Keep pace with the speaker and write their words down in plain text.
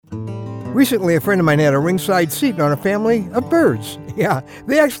Recently, a friend of mine had a ringside seat on a family of birds. Yeah,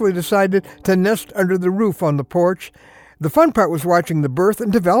 they actually decided to nest under the roof on the porch. The fun part was watching the birth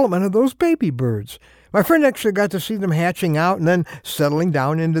and development of those baby birds. My friend actually got to see them hatching out and then settling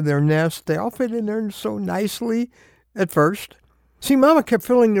down into their nest. They all fit in there so nicely at first. See, Mama kept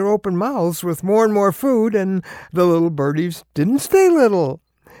filling their open mouths with more and more food, and the little birdies didn't stay little.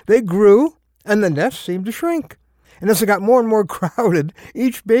 They grew, and the nest seemed to shrink. And as it got more and more crowded,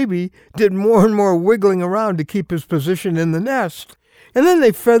 each baby did more and more wiggling around to keep his position in the nest. And then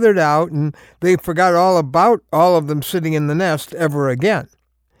they feathered out, and they forgot all about all of them sitting in the nest ever again.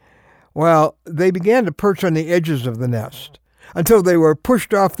 Well, they began to perch on the edges of the nest until they were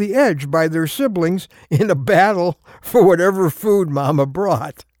pushed off the edge by their siblings in a battle for whatever food Mama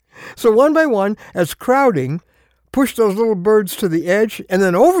brought. So one by one, as crowding pushed those little birds to the edge and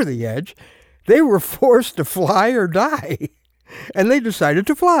then over the edge, they were forced to fly or die. And they decided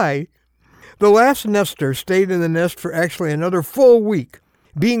to fly. The last nester stayed in the nest for actually another full week,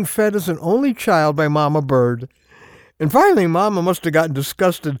 being fed as an only child by Mama Bird. And finally, Mama must have gotten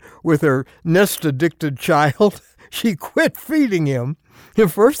disgusted with her nest-addicted child. She quit feeding him.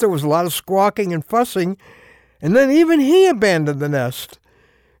 At first, there was a lot of squawking and fussing, and then even he abandoned the nest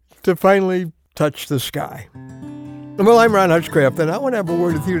to finally touch the sky. Well, I'm Ron Hutchcraft, and I want to have a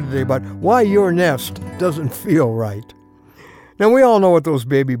word with you today about why your nest doesn't feel right. Now, we all know what those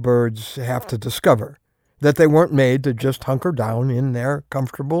baby birds have to discover, that they weren't made to just hunker down in their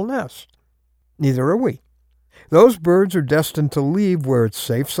comfortable nest. Neither are we. Those birds are destined to leave where it's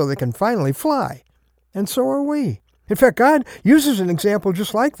safe so they can finally fly. And so are we. In fact, God uses an example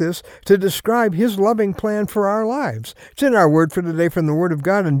just like this to describe his loving plan for our lives. It's in our word for today from the Word of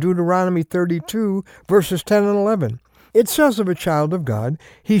God in Deuteronomy 32, verses 10 and 11. It says of a child of God,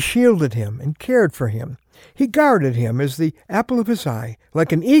 he shielded him and cared for him. He guarded him as the apple of his eye,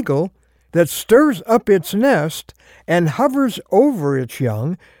 like an eagle that stirs up its nest and hovers over its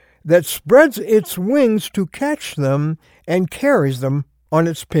young, that spreads its wings to catch them and carries them on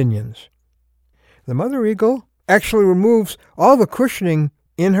its pinions. The mother eagle actually removes all the cushioning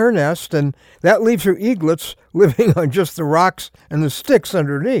in her nest, and that leaves her eaglets living on just the rocks and the sticks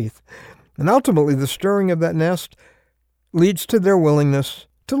underneath. And ultimately, the stirring of that nest leads to their willingness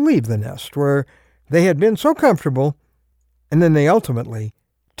to leave the nest, where they had been so comfortable, and then they ultimately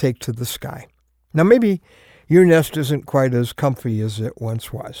take to the sky. Now, maybe your nest isn't quite as comfy as it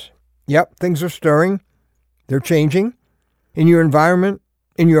once was. Yep, things are stirring. They're changing. In your environment,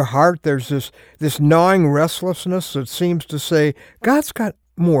 in your heart, there's this gnawing restlessness that seems to say, God's got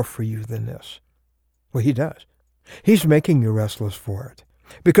more for you than this. Well, he does. He's making you restless for it.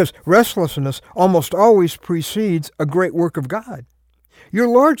 Because restlessness almost always precedes a great work of God. Your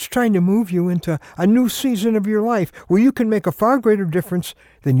Lord's trying to move you into a new season of your life where you can make a far greater difference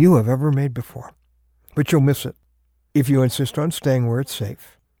than you have ever made before. But you'll miss it if you insist on staying where it's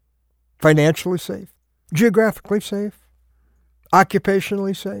safe. Financially safe, geographically safe,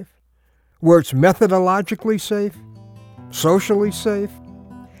 occupationally safe, where it's methodologically safe, socially safe.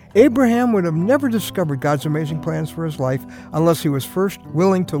 Abraham would have never discovered God's amazing plans for his life unless he was first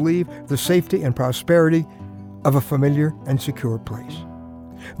willing to leave the safety and prosperity of a familiar and secure place.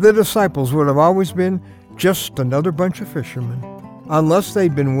 The disciples would have always been just another bunch of fishermen unless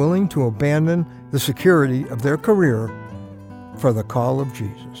they'd been willing to abandon the security of their career for the call of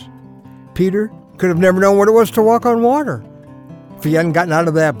Jesus. Peter could have never known what it was to walk on water if he hadn't gotten out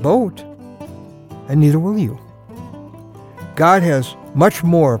of that boat, and neither will you. God has much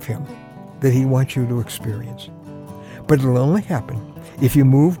more of him that he wants you to experience. But it'll only happen if you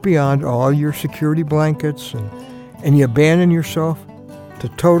move beyond all your security blankets and you abandon yourself to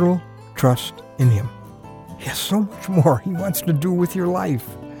total trust in him. He has so much more he wants to do with your life.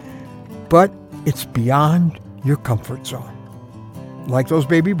 But it's beyond your comfort zone. Like those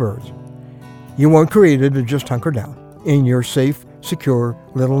baby birds, you weren't created to just hunker down in your safe, secure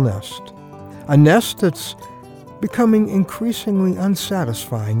little nest. A nest that's becoming increasingly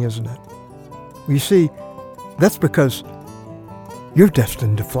unsatisfying, isn't it? You see, that's because you're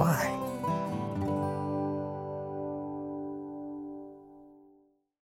destined to fly.